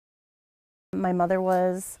My mother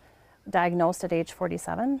was diagnosed at age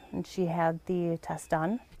 47 and she had the test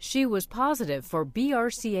done. She was positive for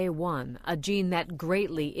BRCA1, a gene that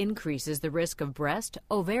greatly increases the risk of breast,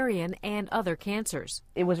 ovarian, and other cancers.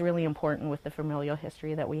 It was really important with the familial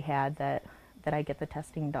history that we had that I get the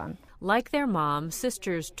testing done. Like their mom,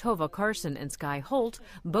 sisters Tova Carson and Sky Holt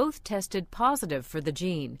both tested positive for the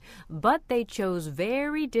gene, but they chose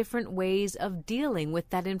very different ways of dealing with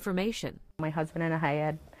that information. My husband and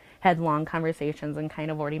I had long conversations and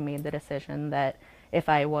kind of already made the decision that if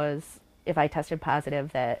I tested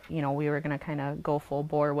positive, that, you know, we were going to kind of go full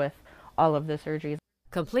bore with all of the surgeries.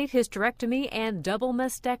 Complete hysterectomy and double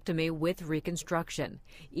mastectomy with reconstruction.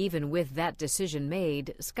 Even with that decision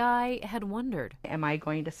made, Sky had wondered, am I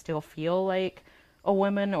going to still feel like a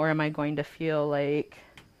woman, or am I going to feel like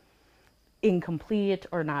incomplete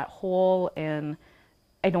or not whole? And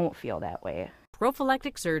I don't feel that way.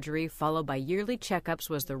 Prophylactic surgery followed by yearly checkups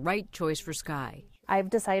was the right choice for Sky. I've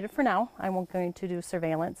decided for now I'm going to do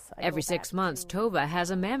surveillance. Every 6 months, Tova has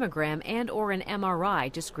a mammogram and/or an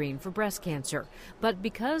MRI to screen for breast cancer. But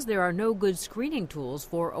because there are no good screening tools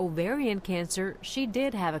for ovarian cancer, she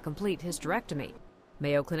did have a complete hysterectomy.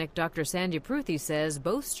 Mayo Clinic Dr. Sandhya Pruthi says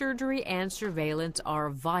both surgery and surveillance are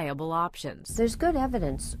viable options. There's good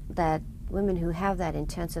evidence that women who have that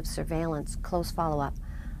intensive surveillance, close follow-up,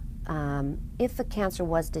 if the cancer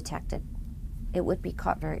was detected, it would be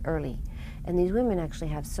caught very early. And these women actually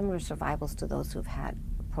have similar survivals to those who've had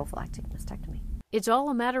prophylactic mastectomy. It's all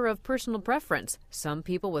a matter of personal preference. Some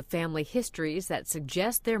people with family histories that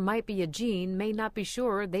suggest there might be a gene may not be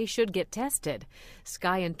sure they should get tested.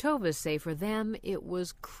 Sky and Tova say for them it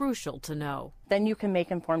was crucial to know. Then you can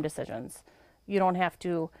make informed decisions. You don't have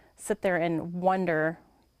to sit there and wonder,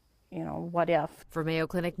 what if. For Mayo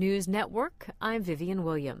Clinic News Network, I'm Vivian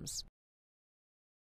Williams.